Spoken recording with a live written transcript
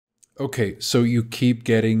Okay, so you keep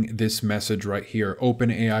getting this message right here.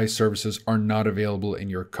 OpenAI services are not available in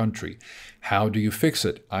your country. How do you fix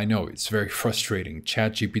it? I know it's very frustrating.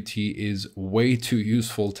 ChatGPT is way too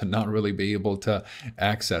useful to not really be able to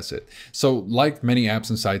access it. So like many apps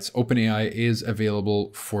and sites, OpenAI is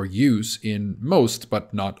available for use in most,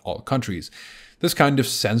 but not all countries. This kind of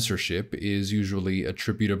censorship is usually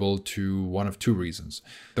attributable to one of two reasons.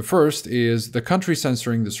 The first is the country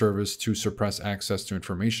censoring the service to suppress access to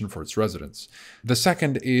information for its residents. The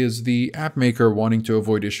second is the app maker wanting to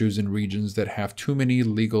avoid issues in regions that have too many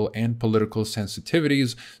legal and political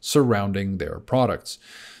sensitivities surrounding their products.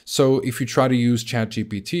 So if you try to use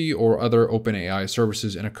ChatGPT or other OpenAI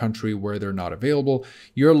services in a country where they're not available,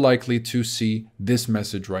 you're likely to see this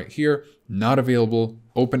message right here: not available.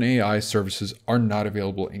 OpenAI services are not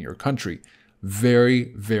available in your country.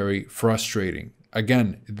 Very, very frustrating.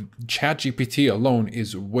 Again, ChatGPT alone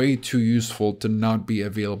is way too useful to not be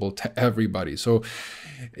available to everybody. So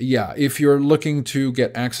yeah, if you're looking to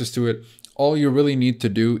get access to it, all you really need to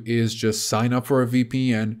do is just sign up for a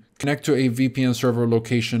VPN, connect to a VPN server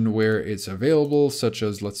location where it's available, such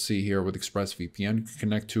as, let's see here with ExpressVPN, you can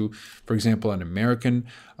connect to, for example, an American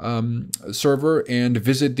server, and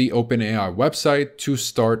visit the OpenAI website to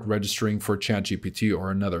start registering for ChatGPT or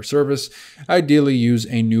another service. Ideally, use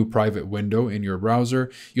a new private window in your browser.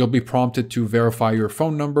 You'll be prompted to verify your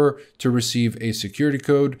phone number to receive a security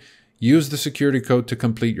code. Use the security code to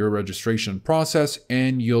complete your registration process,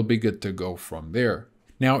 and you'll be good to go from there.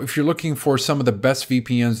 Now, if you're looking for some of the best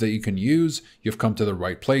VPNs that you can use, you've come to the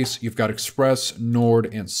right place. You've got Express, Nord,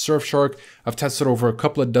 and Surfshark. I've tested over a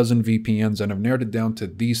couple of dozen VPNs and I've narrowed it down to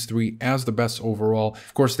these three as the best overall.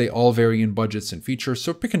 Of course, they all vary in budgets and features,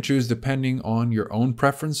 so pick and choose depending on your own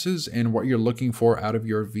preferences and what you're looking for out of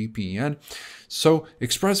your VPN. So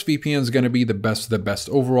ExpressVPN is going to be the best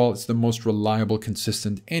overall. It's the most reliable,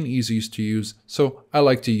 consistent, and easiest to use. So I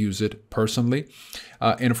like to use it personally.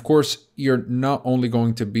 And of course, you're not only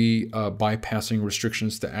going to be bypassing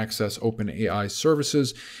restrictions to access OpenAI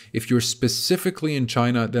services. If you're specifically in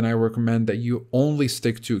China, then I recommend that you only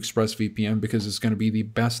stick to ExpressVPN because it's going to be the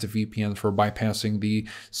best VPN for bypassing the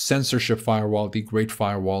censorship firewall, the Great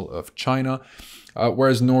Firewall of China.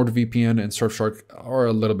 Whereas NordVPN and Surfshark are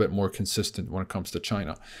a little bit more consistent when it comes to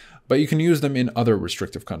China. But you can use them in other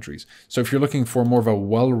restrictive countries. So if you're looking for more of a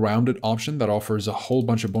well-rounded option that offers a whole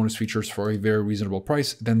bunch of bonus features for a very reasonable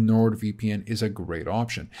price, then NordVPN is a great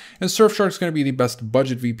option. And Surfshark is going to be the best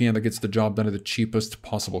budget VPN that gets the job done at the cheapest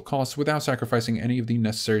possible cost without sacrificing any of the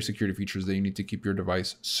necessary security features that you need to keep your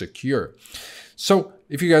device secure. So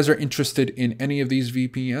if you guys are interested in any of these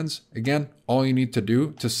VPNs, again, all you need to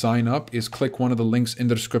do to sign up is click one of the links in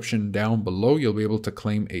the description down below. You'll be able to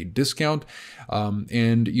claim a discount,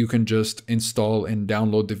 and you can just install and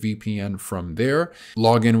download the VPN from there.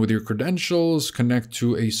 Log in with your credentials, connect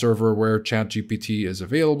to a server where ChatGPT is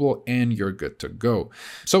available, and you're good to go.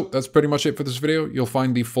 So that's pretty much it for this video. You'll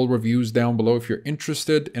find the full reviews down below if you're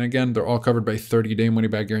interested. And again, they're all covered by 30-day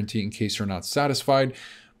money-back guarantee in case you're not satisfied.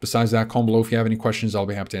 Besides that, comment below if you have any questions. I'll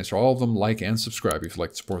be happy to answer all of them. Like and subscribe if you'd like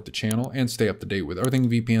to support the channel and stay up to date with everything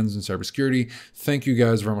VPNs and cybersecurity. Thank you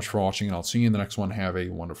guys very much for watching, and I'll see you in the next one. Have a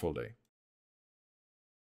wonderful day.